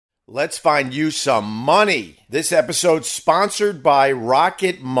Let's find you some money. This episode's sponsored by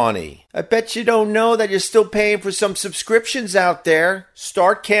Rocket Money. I bet you don't know that you're still paying for some subscriptions out there.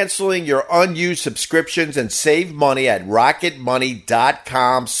 Start canceling your unused subscriptions and save money at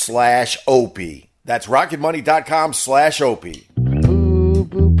rocketmoney.com/OP. That's rocketmoney.com/OP. Boo,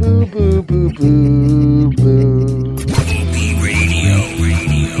 boo, boo, boo, boo, boo, boo. OP Radio.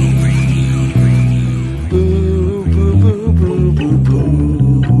 Boo, boo, boo, boo, boo, boo.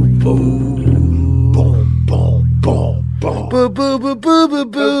 Boom, boom, boom, boom. Boo, boo, boo, boo, boo,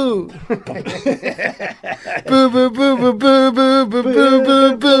 boo. Boo, boo, boo, boo, boo, boo, boo, boo,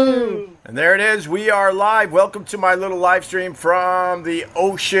 boo, boo. And there it is. We are live. Welcome to my little live stream from the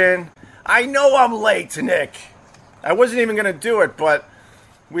ocean. I know I'm late, Nick. I wasn't even going to do it, but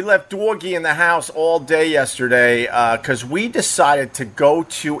we left Doggy in the house all day yesterday because we decided to go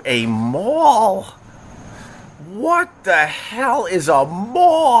to a mall. What the hell is a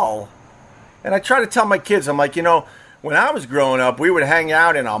mall? And I try to tell my kids, I'm like, when I was growing up, we would hang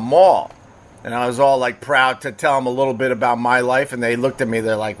out in a mall. And I was all like proud to tell them a little bit about my life. And they looked at me,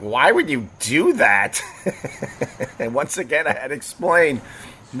 they're like, why would you do that? And once again, I had to explain.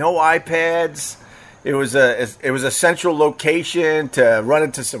 No iPads. It was a central location to run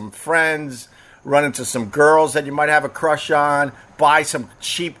into some friends, run into some girls that you might have a crush on, buy some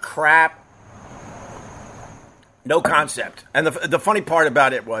cheap crap. No concept. And the funny part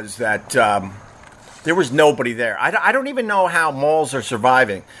about it was that there was nobody there. I don't even know how malls are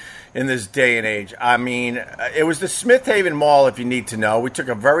surviving in this day and age. I mean, it was the Smith Haven Mall, if you need to know. We took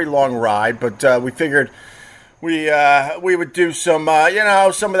a very long ride, but we figured we would do some,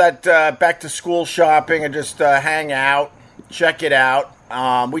 some of that back-to-school shopping and just hang out, check it out.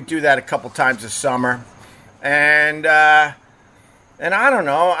 We do that a couple times this summer. And I don't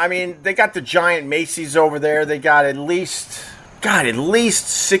know. I mean, they got the giant Macy's over there. They got at least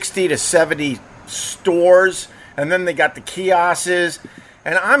 60 to 70 stores. And then they got the kiosks.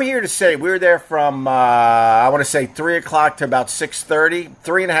 And I'm here to say we were there from, I want to say 3 o'clock to about 6:30.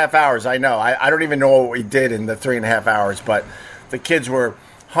 3.5 hours, I know. I don't even know what we did in the 3.5 hours. But the kids were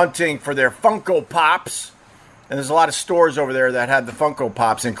hunting for their Funko Pops. And there's a lot of stores over there that had the Funko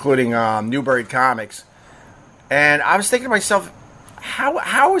Pops, including Newbury Comics. And I was thinking to myself,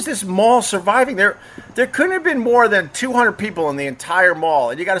 how is this mall surviving? There couldn't have been more than 200 people in the entire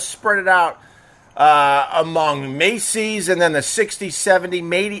mall. And you got to spread it out among Macy's and then the 60, 70,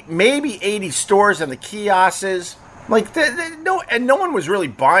 maybe 80 stores and the kiosks. Like, no one was really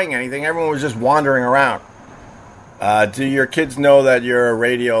buying anything. Everyone was just wandering around. Do your kids know that you're a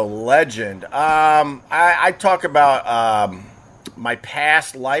radio legend? I talk about my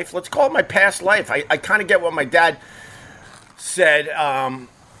past life. Let's call it my past life. I kind of get what my dad said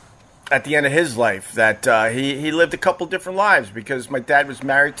at the end of his life, that he lived a couple different lives, because my dad was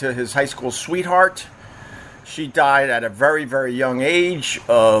married to his high school sweetheart. She died at a very, very young age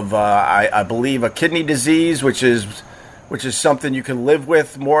of, I believe, a kidney disease, which is something you can live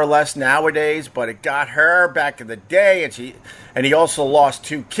with more or less nowadays, but it got her back in the day, and he also lost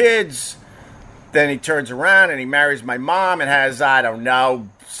 2 kids. Then he turns around and he marries my mom and has, I don't know,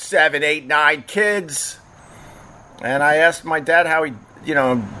 7, 8, 9 kids. And I asked my dad how he,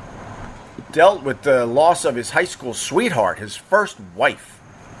 dealt with the loss of his high school sweetheart, his first wife.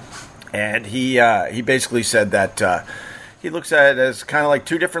 And he basically said that he looks at it as kind of like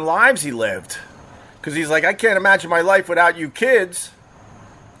 2 different lives he lived. Because he's like, I can't imagine my life without you kids.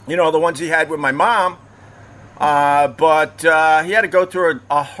 The ones he had with my mom. But he had to go through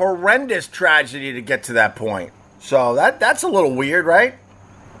a horrendous tragedy to get to that point. So that's a little weird, right?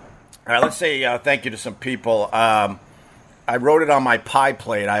 All right, let's say thank you to some people. I wrote it on my pie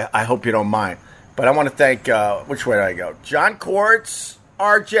plate. I hope you don't mind. But I want to thank, which way did I go? John Quartz,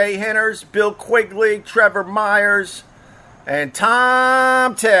 R.J. Hinners, Bill Quigley, Trevor Myers, and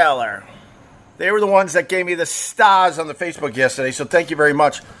Tom Taylor. They were the ones that gave me the stars on the Facebook yesterday, so thank you very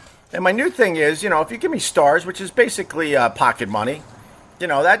much. And my new thing is, if you give me stars, which is basically pocket money,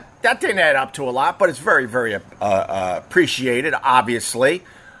 that didn't add up to a lot, but it's very, very appreciated, obviously.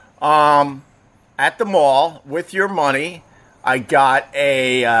 At the mall, with your money, I got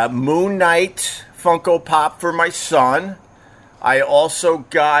a Moon Knight Funko Pop for my son. I also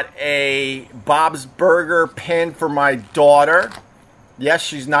got a Bob's Burger pin for my daughter. Yes,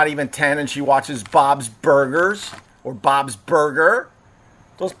 she's not even 10 and she watches Bob's Burgers or Bob's Burger.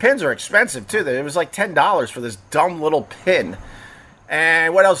 Those pins are expensive too. It was like $10 for this dumb little pin.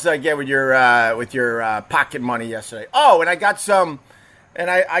 And what else did I get with your pocket money yesterday? Oh, and I got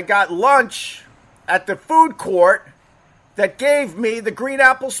I got lunch at the food court that gave me the green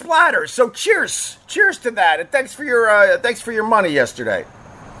apple splatter. So cheers to that, and thanks for your money yesterday.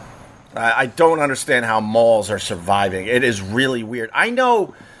 I don't understand how malls are surviving. It is really weird. I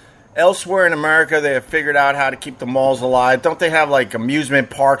know elsewhere in America they have figured out how to keep the malls alive. Don't they have like amusement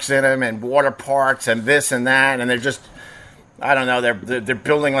parks in them and water parks and this and that? And they're just, I don't know, they're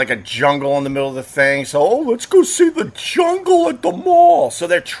building like a jungle in the middle of the thing. So, let's go see the jungle at the mall. So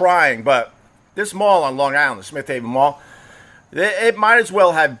they're trying. But this mall on Long Island, the Smith Haven Mall, it might as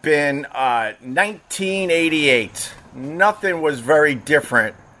well have been 1988. Nothing was very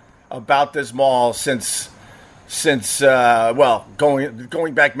different about this mall since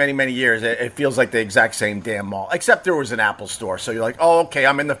going back many years. It feels like the exact same damn mall, except there was an Apple store. So you're like, oh, okay,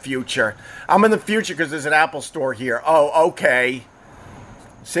 I'm in the future. I'm in the future because there's an Apple store here. Oh, okay.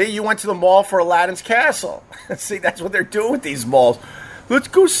 See, you went to the mall for Aladdin's Castle. See, that's what they're doing with these malls. Let's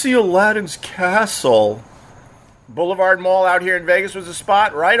go see Aladdin's Castle. Boulevard Mall out here in Vegas was a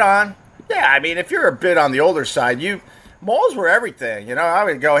spot. Right on. Yeah, I mean, if you're a bit on the older side, malls were everything. You know, I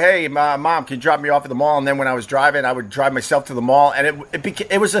would go, hey, Mom, can you drop me off at the mall? And then when I was driving, I would drive myself to the mall. And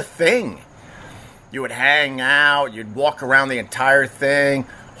it was a thing. You would hang out. You'd walk around the entire thing,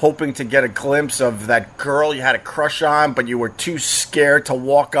 hoping to get a glimpse of that girl you had a crush on, but you were too scared to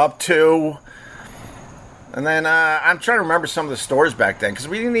walk up to. And then I'm trying to remember some of the stores back then, because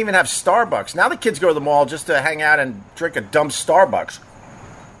we didn't even have Starbucks. Now the kids go to the mall just to hang out and drink a dumb Starbucks.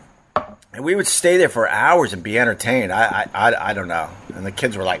 And we would stay there for hours and be entertained. I don't know. And the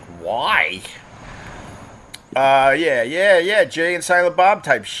kids were like, why? Yeah. Jay and Silent Bob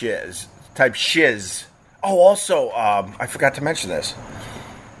type shiz. Oh, also, I forgot to mention this.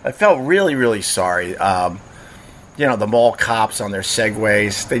 I felt really, really sorry. The mall cops on their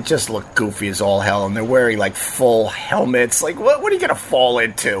Segways, they just look goofy as all hell. And they're wearing, like, full helmets. Like, what are you going to fall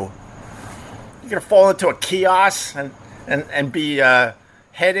into? You're going to fall into a kiosk and be...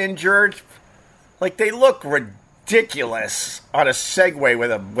 head injured? Like, they look ridiculous on a Segway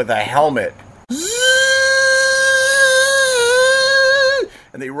with a helmet.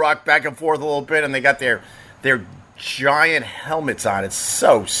 And they rock back and forth a little bit, and they got their giant helmets on. It's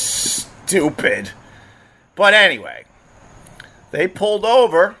so stupid. But anyway, they pulled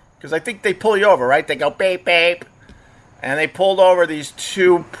over, because I think they pull you over, right? They go, beep, beep. And they pulled over these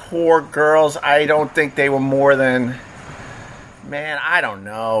two poor girls. I don't think they were more than... Man, I don't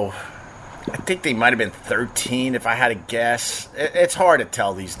know. I think they might have been 13 if I had to guess. It's hard to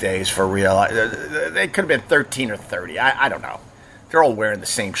tell these days for real. They could have been 13 or 30. I don't know. They're all wearing the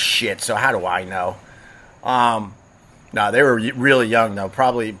same shit, so how do I know? No, they were really young, though.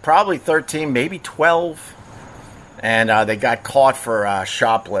 Probably 13, maybe 12. And they got caught for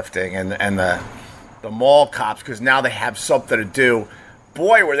shoplifting. And the mall cops, because now they have something to do.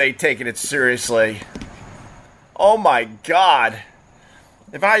 Boy, were they taking it seriously. Oh, my God.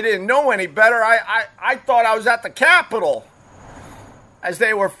 If I didn't know any better, I thought I was at the Capitol as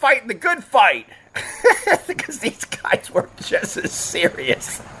they were fighting the good fight. Because these guys were just as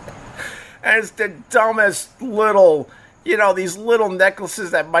serious as the dumbest little, these little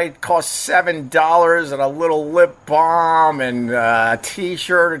necklaces that might cost $7 and a little lip balm and a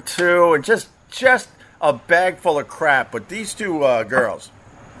T-shirt or two and just a bag full of crap. But these two girls,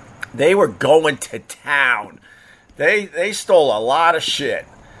 they were going to town. They stole a lot of shit,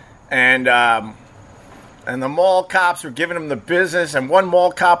 and the mall cops were giving them the business. And one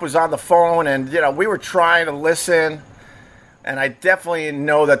mall cop was on the phone, and we were trying to listen. And I definitely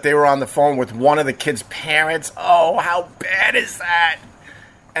know that they were on the phone with one of the kids' parents. Oh, how bad is that?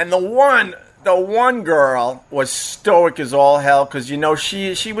 And the one girl was stoic as all hell because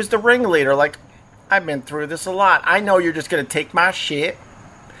she was the ringleader. Like, I've been through this a lot. I know you're just gonna take my shit.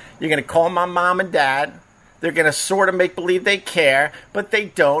 You're gonna call my mom and dad. They're going to sort of make believe they care, but they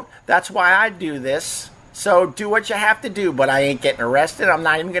don't. That's why I do this. So do what you have to do, but I ain't getting arrested. I'm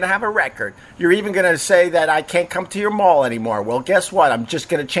not even going to have a record. You're even going to say that I can't come to your mall anymore. Well, guess what? I'm just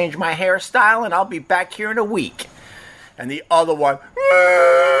going to change my hairstyle, and I'll be back here in a week. And the other one...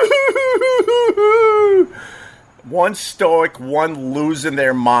 One stoic, one losing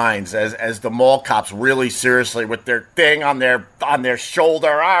their minds as the mall cops really seriously with their thing on their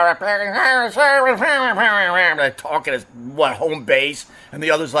shoulder. They're talking as home base, and the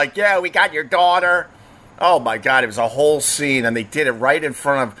other's like, "Yeah, we got your daughter." Oh my God, it was a whole scene, and they did it right in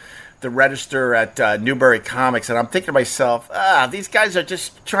front of the register at Newbury Comics, and I'm thinking to myself, these guys are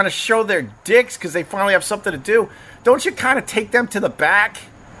just trying to show their dicks because they finally have something to do. Don't you kind of take them to the back?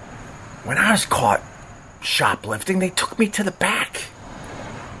 When I was caught shoplifting, they took me to the back.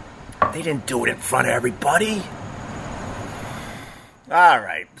 They didn't do it in front of everybody. All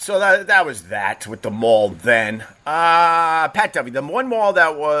right, so that was that with the mall then. Pat W., the one mall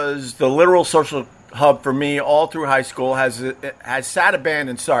that was the literal social hub for me all through high school. Has sat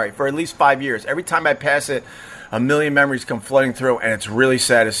abandoned, for at least 5 years. Every time I pass it, a million memories come flooding through, and it's really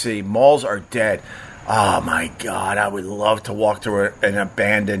sad to see. Malls are dead. Oh, my God. I would love to walk through an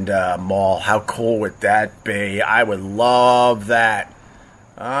abandoned mall. How cool would that be? I would love that.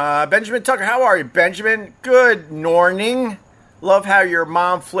 Benjamin Tucker, how are you, Benjamin? Good morning. Love how your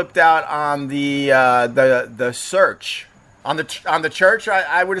mom flipped out on the search. On the church,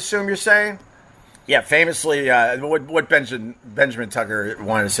 I would assume you're saying? Yeah, famously, what Benjamin Tucker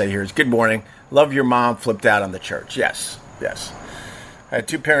wanted to say here is, good morning. Love your mom flipped out on the church. Yes. I had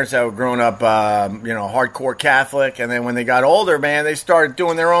two parents that were growing up, hardcore Catholic, and then when they got older, man, they started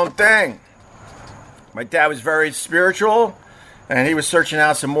doing their own thing. My dad was very spiritual, and he was searching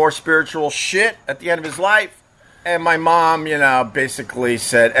out some more spiritual shit at the end of his life. And my mom, basically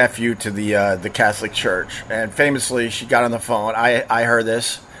said F you to the Catholic Church. And famously, she got on the phone. I heard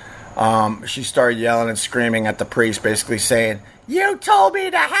this. She started yelling and screaming at the priest, basically saying, "You told me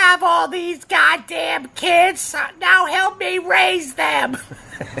to have all these goddamn kids. Now help me raise them."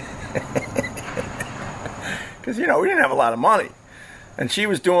 Because, we didn't have a lot of money. And she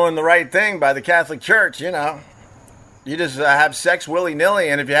was doing the right thing by the Catholic Church, You just have sex willy-nilly,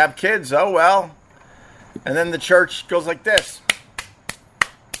 and if you have kids, oh well. And then the church goes like this.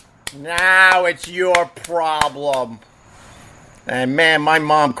 Now it's your problem. And man, my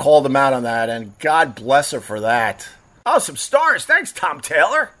mom called him out on that, and God bless her for that. Oh, some stars. Thanks, Tom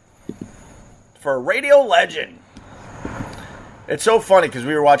Taylor. For a radio legend. It's so funny because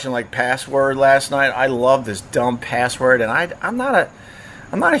we were watching Password last night. I love this dumb Password, and I'm not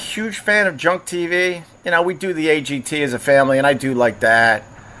a huge fan of junk TV. We do the AGT as a family, and I do like that.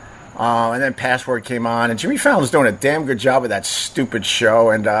 And then Password came on, and Jimmy Fallon was doing a damn good job with that stupid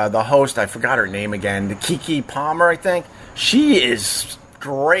show. And the host, I forgot her name again, Keke Palmer, I think. She is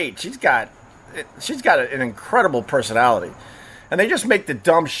great. She's got an incredible personality. And they just make the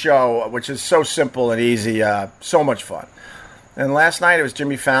dumb show, which is so simple and easy, so much fun. And last night it was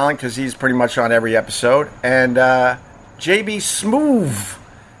Jimmy Fallon, because he's pretty much on every episode, and JB Smoove.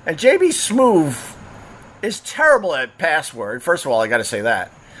 And JB Smoove is terrible at Password. First of all, I got to say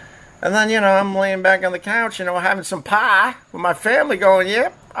that. And then, I'm laying back on the couch, having some pie with my family going,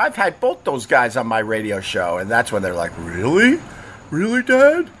 yep, I've had both those guys on my radio show. And that's when they're like, really? Really,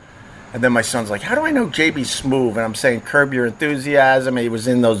 Dad? And then my son's like, how do I know JB Smoove? And I'm saying, Curb Your Enthusiasm. He was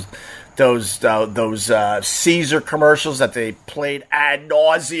in those Caesar commercials that they played ad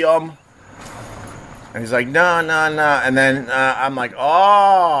nauseum. And he's like, no. And then I'm like,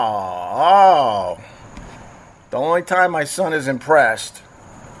 oh. The only time my son is impressed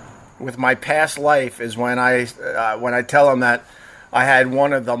with my past life is when I tell him that I had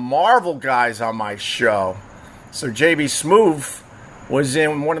one of the Marvel guys on my show. So JB Smoove was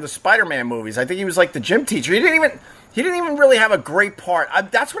in one of the Spider-Man movies. I think he was like the gym teacher. He didn't even really have a great part.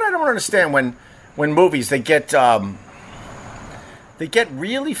 That's what I don't understand when movies they get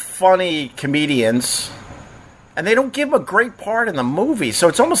really funny comedians and they don't give him a great part in the movie. So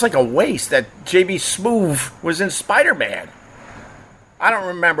it's almost like a waste that JB Smoove was in Spider-Man. I don't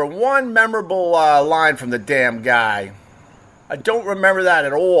remember one memorable line from the damn guy. I don't remember that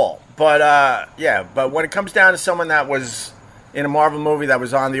at all. But, but when it comes down to someone that was in a Marvel movie that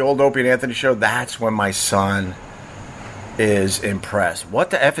was on the old Opie and Anthony show, that's when my son is impressed. What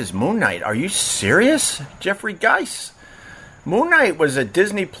the F is Moon Knight? Are you serious? Jeffrey Geis. Moon Knight was a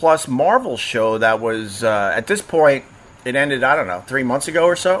Disney Plus Marvel show that was, at this point, it ended, 3 months ago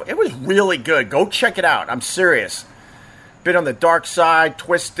or so. It was really good. Go check it out. I'm serious. Bit on the dark side,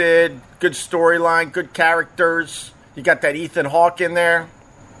 twisted, good storyline, good characters. You got that Ethan Hawke in there,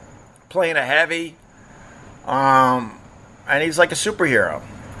 playing a heavy. And he's like a superhero.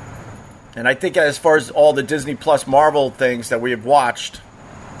 And I think as far as all the Disney Plus Marvel things that we have watched,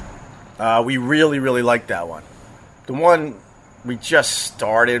 we really, really like that one. The one we just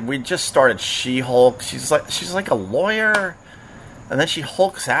started She-Hulk. She's like a lawyer. And then she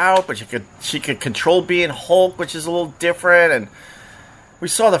hulks out, but she could control being Hulk, which is a little different. And we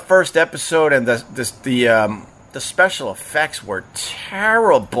saw the first episode, and the special effects were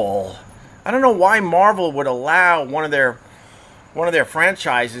terrible. I don't know why Marvel would allow one of their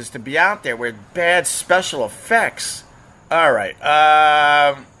franchises to be out there with bad special effects. All right,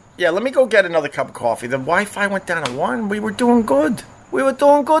 let me go get another cup of coffee. The Wi-Fi went down to 1. We were doing good. With the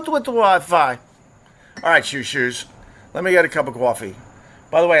Wi-Fi. All right, shoes. Let me get a cup of coffee.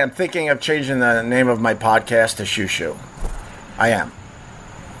 By the way, I'm thinking of changing the name of my podcast to Shoo Shoo. I am.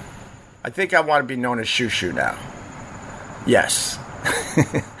 I think I want to be known as Shoo Shoo now. Yes.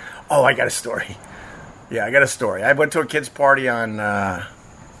 Oh, I got a story. Yeah, I got a story. I went to a kid's party on,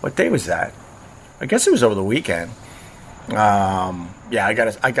 what day was that? I guess it was over the weekend. Yeah, I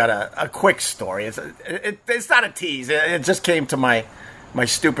got a quick story. It's not a tease. It just came to my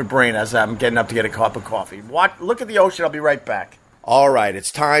stupid brain as I'm getting up to get a cup of coffee. Look at the ocean. I'll be right back. All right,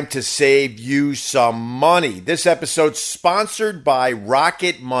 it's time to save you some money. This episode's sponsored by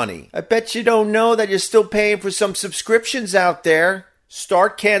Rocket Money. I bet you don't know that you're still paying for some subscriptions out there.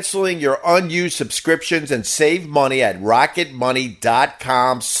 Start canceling your unused subscriptions and save money at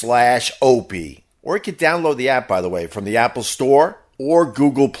rocketmoney.com/OP. Or you can download the app, by the way, from the Apple Store or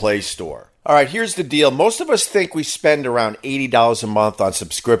Google Play Store. All right, here's the deal. Most of us think we spend around $80 a month on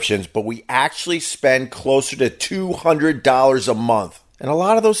subscriptions, but we actually spend closer to $200 a month. And a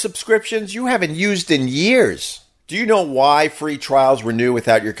lot of those subscriptions you haven't used in years. Do you know why free trials renew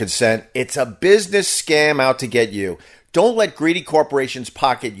without your consent? It's a business scam out to get you. Don't let greedy corporations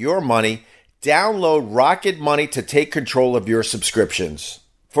pocket your money. Download Rocket Money to take control of your subscriptions.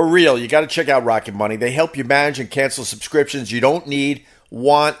 For real, you got to check out Rocket Money. They help you manage and cancel subscriptions you don't need,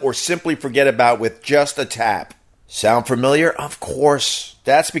 want, or simply forget about with just a tap. Sound familiar? Of course.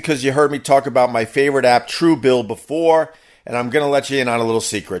 That's because you heard me talk about my favorite app, Truebill, before, and I'm going to let you in on a little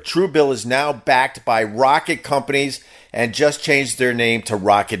secret. Truebill is now backed by Rocket Companies and just changed their name to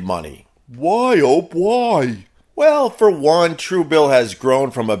Rocket Money. Why, Ope? Why? Well, for one, Truebill has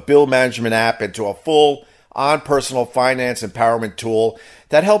grown from a bill management app into a full-on personal finance empowerment tool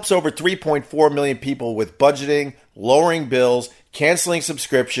that helps over 3.4 million people with budgeting, lowering bills, canceling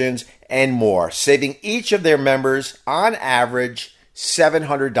subscriptions, and more, saving each of their members, on average,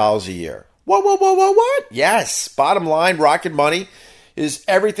 $700 a year. What? Yes, bottom line, Rocket Money is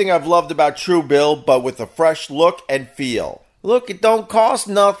everything I've loved about Truebill, but with a fresh look and feel. Look, it don't cost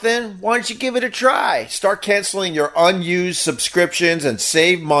nothing. Why don't you give it a try? Start canceling your unused subscriptions and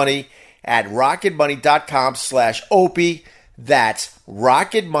save money at rocketmoney.com/OP. That's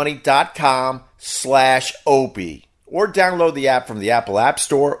rocketmoney.com/OP. Or download the app from the Apple App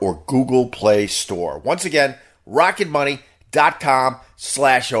Store or Google Play Store. Once again,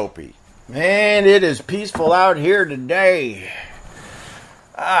 rocketmoney.com/OP. Man, it is peaceful out here today.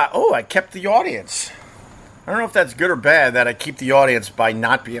 I kept the audience. I don't know if that's good or bad that I keep the audience by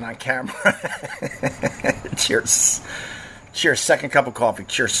not being on camera. Cheers. Cheers. Second cup of coffee.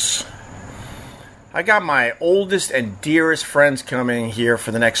 Cheers. I got my oldest and dearest friends coming here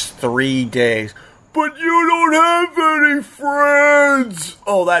for the next 3 days. But you don't have any friends.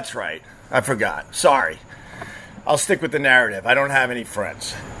 Oh, that's right. I forgot. Sorry. I'll stick with the narrative. I don't have any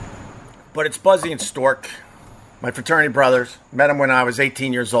friends. But it's Buzzy and Stork, my fraternity brothers. Met them when I was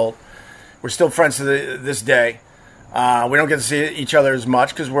 18 years old. We're still friends to this day. We don't get to see each other as much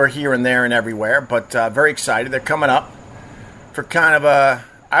because we're here and there and everywhere. But very excited. They're coming up for kind of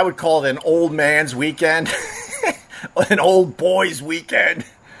I would call it an old man's weekend. An old boy's weekend.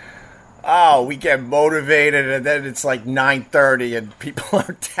 Oh, we get motivated and then it's like 9:30 and people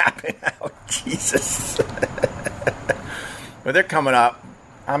are tapping out. Jesus. But they're coming up.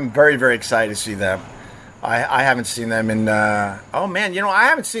 I'm very, very excited to see them. I haven't seen them in, I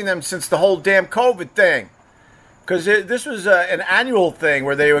haven't seen them since the whole damn COVID thing. Because this was an annual thing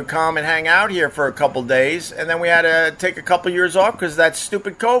where they would come and hang out here for a couple days, and then we had to take a couple years off because of that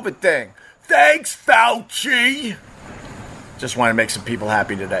stupid COVID thing. Thanks, Fauci! Just want to make some people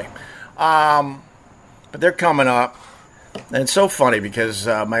happy today. But they're coming up, and it's so funny because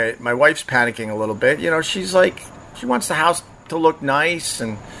my wife's panicking a little bit. You know, she's like, she wants the house to look nice,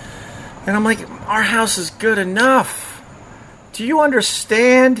 and I'm like, our house is good enough. Do you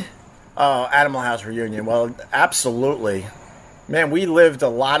understand? Oh, Animal House Reunion. Well, absolutely. Man, we lived a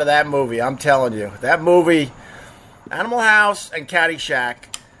lot of that movie, I'm telling you. That movie, Animal House and Caddyshack,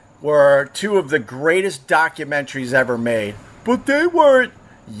 were two of the greatest documentaries ever made. But they weren't.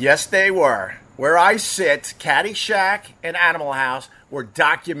 Yes, they were. Where I sit, Caddyshack and Animal House were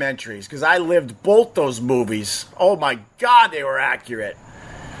documentaries because I lived both those movies. Oh, my God, they were accurate.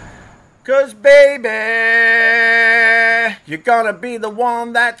 Because, baby, you're gonna be the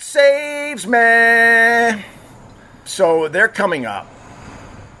one that saves me. So they're coming up.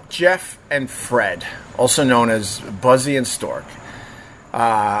 Jeff and Fred, also known as Buzzy and Stork.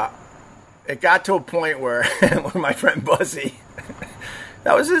 It got to a point where my friend Buzzy,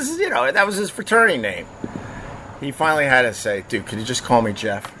 that was his fraternity name. He finally had to say, dude, could you just call me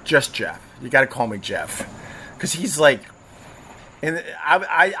Jeff? Just Jeff. You got to call me Jeff. Because he's like, and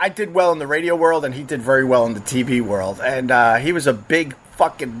I did well in the radio world, and he did very well in the TV world. And he was a big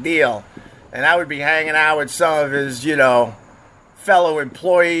fucking deal. And I would be hanging out with some of his, fellow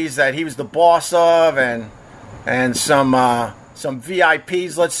employees that he was the boss of, and some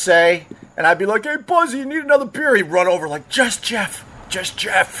VIPs, let's say. And I'd be like, hey, Buzzy, you need another beer? He'd run over like, just Jeff.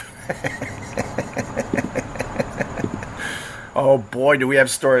 Oh boy, do we have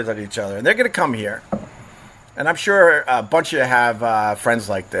stories on each other. And they're going to come here. And I'm sure a bunch of you have friends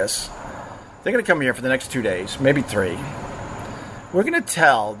like this. They're going to come here for the next 2 days, maybe 3. We're going to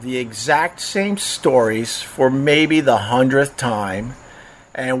tell the exact same stories for maybe the 100th time.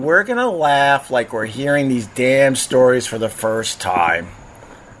 And we're going to laugh like we're hearing these damn stories for the first time.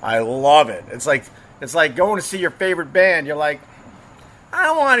 I love it. It's like going to see your favorite band. You're like, I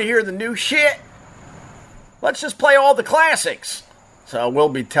don't want to hear the new shit. Let's just play all the classics. So we'll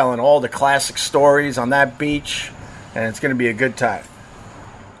be telling all the classic stories on that beach, and it's going to be a good time.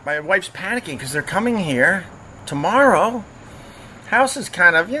 My wife's panicking because they're coming here tomorrow. House is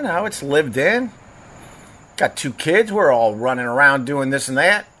kind of, it's lived in. Got 2 kids. We're all running around doing this and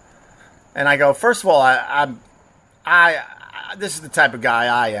that. And I go, first of all, this is the type of guy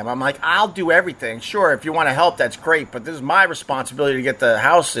I am. I'm like, I'll do everything. Sure, if you want to help, that's great. But this is my responsibility to get the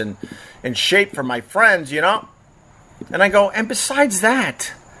house in shape for my friends, And I go, and besides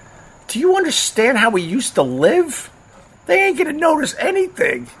that, do you understand how we used to live? They ain't going to notice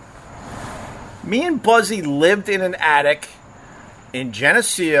anything. Me and Buzzy lived in an attic in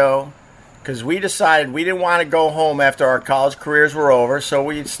Geneseo because we decided we didn't want to go home after our college careers were over, so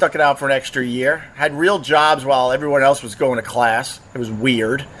we stuck it out for an extra year. Had real jobs while everyone else was going to class. It was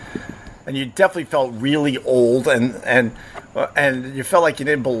weird. And you definitely felt really old, and you felt like you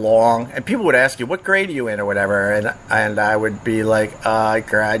didn't belong. And people would ask you, what grade are you in or whatever, and I would be like, I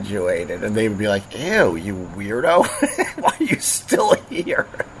graduated. And they would be like, ew, you weirdo. Why are you still here?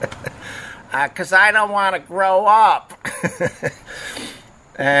 Because I don't want to grow up.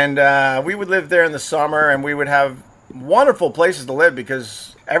 And we would live there in the summer, and we would have wonderful places to live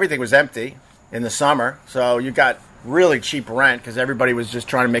because everything was empty in the summer. So you got really cheap rent because everybody was just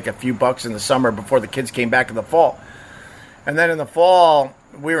trying to make a few bucks in the summer before the kids came back in the fall. And then in the fall,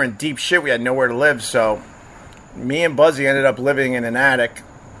 we were in deep shit. We had nowhere to live. So me and Buzzy ended up living in an attic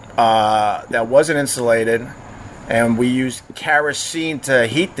that wasn't insulated. And we used kerosene to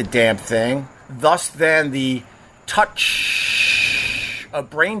heat the damn thing. Thus then the touch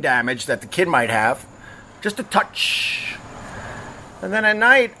of brain damage that the kid might have. Just a touch. And then at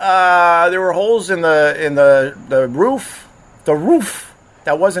night, there were holes in the roof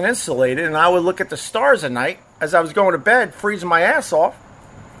that wasn't insulated, and I would look at the stars at night as I was going to bed, freezing my ass off.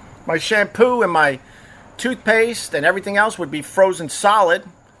 My shampoo and my toothpaste and everything else would be frozen solid.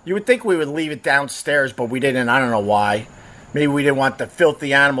 You would think we would leave it downstairs, but we didn't. I don't know why. Maybe we didn't want the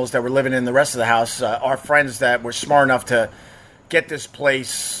filthy animals that were living in the rest of the house. Our friends that were smart enough to get this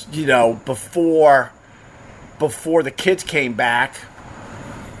place, before the kids came back.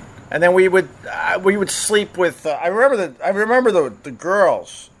 And then we would sleep with. I remember the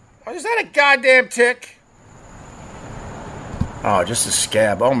girls. Oh, is that a goddamn tick? Oh, just a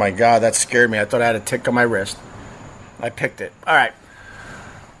scab. Oh my God, that scared me. I thought I had a tick on my wrist. I picked it. All right.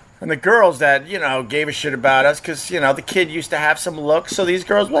 And the girls that gave a shit about us because the kid used to have some looks. So these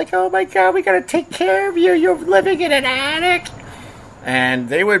girls were like, "Oh my God, we gotta take care of you. You're living in an attic." And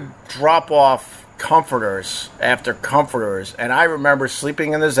they would drop off comforters after comforters, and I remember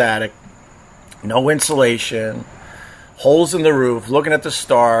sleeping in this attic, no insulation, holes in the roof, looking at the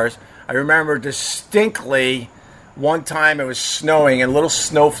stars. I remember distinctly one time it was snowing and little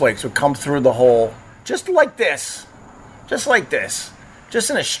snowflakes would come through the hole, just like this, just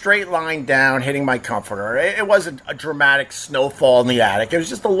in a straight line down, hitting my comforter. It wasn't a dramatic snowfall in the attic. It was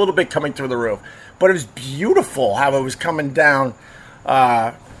just a little bit coming through the roof, but it was beautiful how it was coming down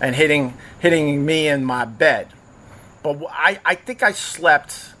and hitting me in my bed. But I think I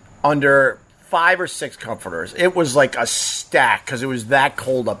slept under 5 or 6 comforters. It was like a stack because it was that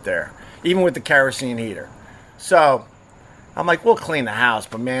cold up there, even with the kerosene heater. So I'm like, we'll clean the house.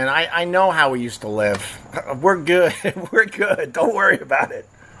 But man, I know how we used to live. We're good. We're good. Don't worry about it.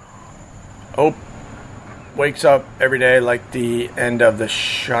 Hope wakes up every day like the end of The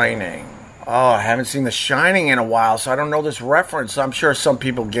Shining. Oh, I haven't seen The Shining in a while, so I don't know this reference. I'm sure some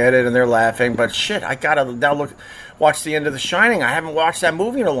people get it and they're laughing, but shit, I gotta now watch the end of The Shining. I haven't watched that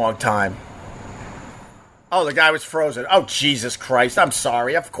movie in a long time. Oh, the guy was frozen. Oh, Jesus Christ, I'm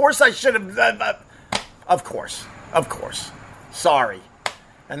sorry. Of course I should have... Of course. Sorry.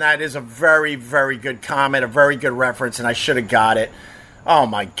 And that is a very, very good comment, a very good reference, and I should have got it. Oh,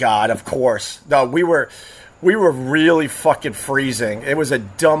 my God, of course. No, we were really fucking freezing. It was a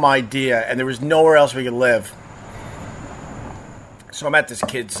dumb idea, and there was nowhere else we could live. So I'm at this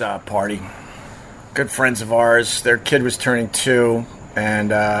kid's party. Good friends of ours. Their kid was turning 2, and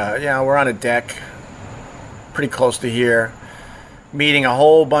we're on a deck pretty close to here, meeting a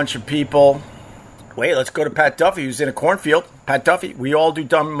whole bunch of people Wait, let's go to Pat Duffy, who's in a cornfield. Pat Duffy, we all do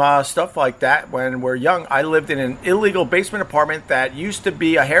dumb stuff like that when we're young. I lived in an illegal basement apartment that used to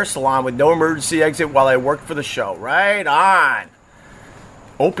be a hair salon with no emergency exit while I worked for the show. Right on.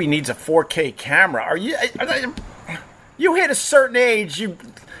 Opie needs a 4K camera. Are you? You hit a certain age,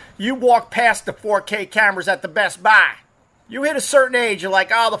 you walk past the 4K cameras at the Best Buy. You hit a certain age, you're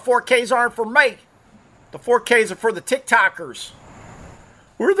like, oh, the 4Ks aren't for me. The 4Ks are for the TikTokers.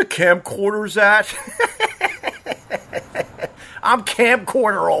 Where are the camcorders at? I'm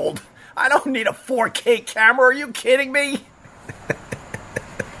camcorder old. I don't need a 4K camera. Are you kidding me?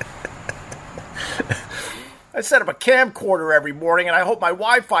 I set up a camcorder every morning, and I hope my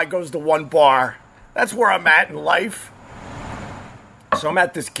Wi-Fi goes to 1 bar. That's where I'm at in life. So I'm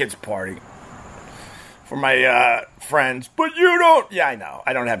at this kid's party for my friends. But you don't... Yeah, I know.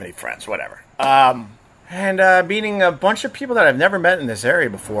 I don't have any friends. Whatever. And meeting a bunch of people that I've never met in this area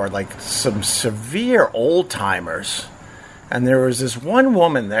before, like some severe old-timers. And there was this one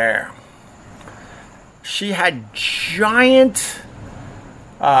woman there. She had giant...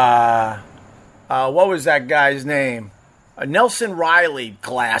 what was that guy's name? Nelson Riley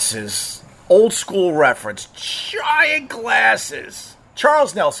glasses. Old school reference. Giant glasses.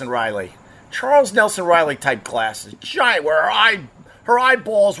 Charles Nelson Riley. Charles Nelson Riley type glasses. Giant, where her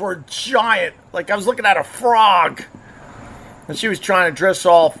eyeballs were giant. Like I was looking at a frog. And she was trying to dress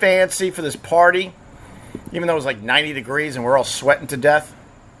all fancy for this party. Even though it was like 90 degrees and we're all sweating to death.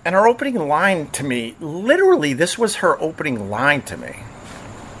 And her opening line to me, literally, this was her opening line to me.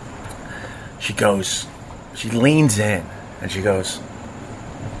 She leans in and she goes,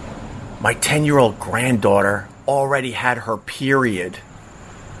 my 10-year-old granddaughter already had her period.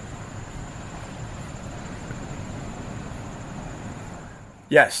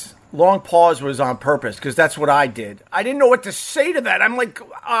 Yes, long pause was on purpose because that's what I did. I didn't know what to say to that. I'm like,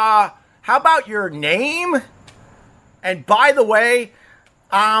 how about your name? And by the way,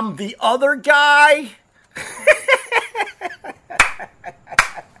 I'm the other guy.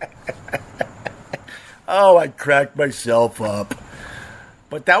 Oh, I cracked myself up.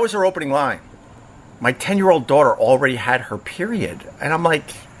 But that was her opening line. My 10-year-old daughter already had her period. And I'm like,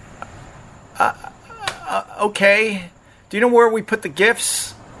 okay. Do you know where we put the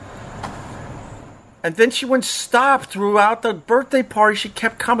gifts? And then she wouldn't stop throughout the birthday party. She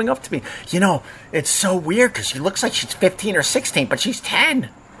kept coming up to me. You know, it's so weird because she looks like she's 15 or 16, but she's 10.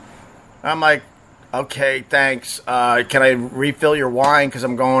 I'm like, okay, thanks. Can I refill your wine because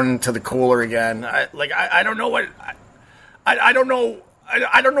I'm going to the cooler again? I don't know what... I don't know...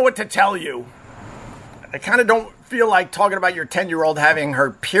 I don't know what to tell you. I kind of don't feel like talking about your 10-year-old having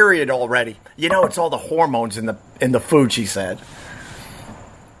her period already. You know, it's all the hormones in the food, she said.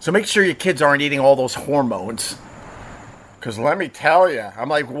 So make sure your kids aren't eating all those hormones. Because let me tell you, I'm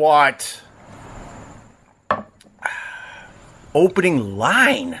like, what? Opening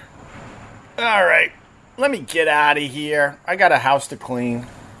line. All right, let me get out of here. I got a house to clean.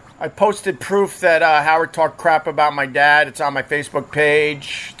 I posted proof that Howard talked crap about my dad. It's on my Facebook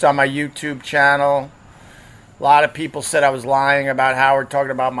page. It's on my YouTube channel. A lot of people said I was lying about Howard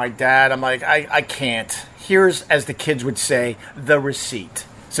talking about my dad. I'm like, I can't. Here's, as the kids would say, the receipt.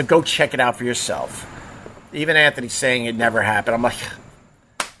 So go check it out for yourself. Even Anthony's saying it never happened. I'm like,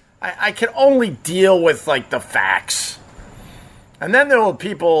 I can only deal with, like, the facts. And then there will be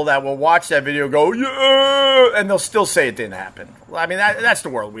people that will watch that video and go, yeah, and they'll still say it didn't happen. Well, I mean, that's the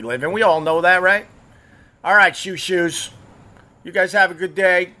world we live in. We all know that, right? All right, shoes. You guys have a good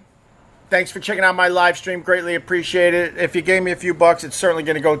day. Thanks for checking out my live stream. Greatly appreciate it. If you gave me a few bucks, it's certainly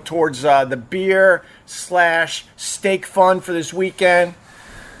going to go towards the beer/steak fund for this weekend.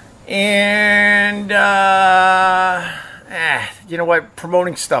 And, you know what?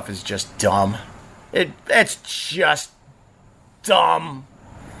 Promoting stuff is just dumb. It's just dumb.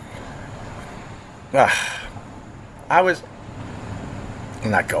 I'm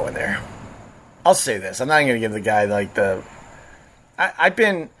not going there. I'll say this. I'm not going to give the guy like the...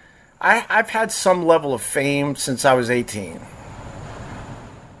 I've had some level of fame since I was 18.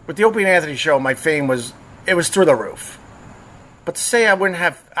 With the Opie and Anthony show, my fame was through the roof. But to say I wouldn't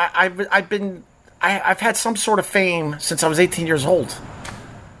have, I've had some sort of fame since I was 18 years old.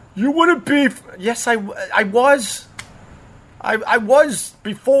 You wouldn't be. Yes, I was. I was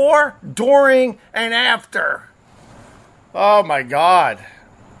before, during, and after. Oh my God.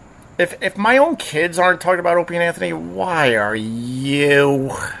 If my own kids aren't talking about Opie and Anthony, why are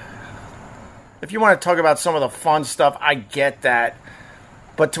you? If you want to talk about some of the fun stuff, I get that.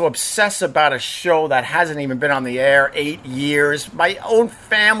 But to obsess about a show that hasn't even been on the air 8 years, my own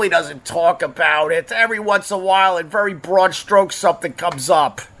family doesn't talk about it. Every once in a while, in very broad strokes, something comes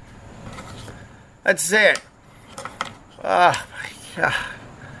up. That's it. Oh my God.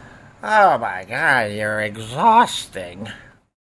 Oh my God, you're exhausting.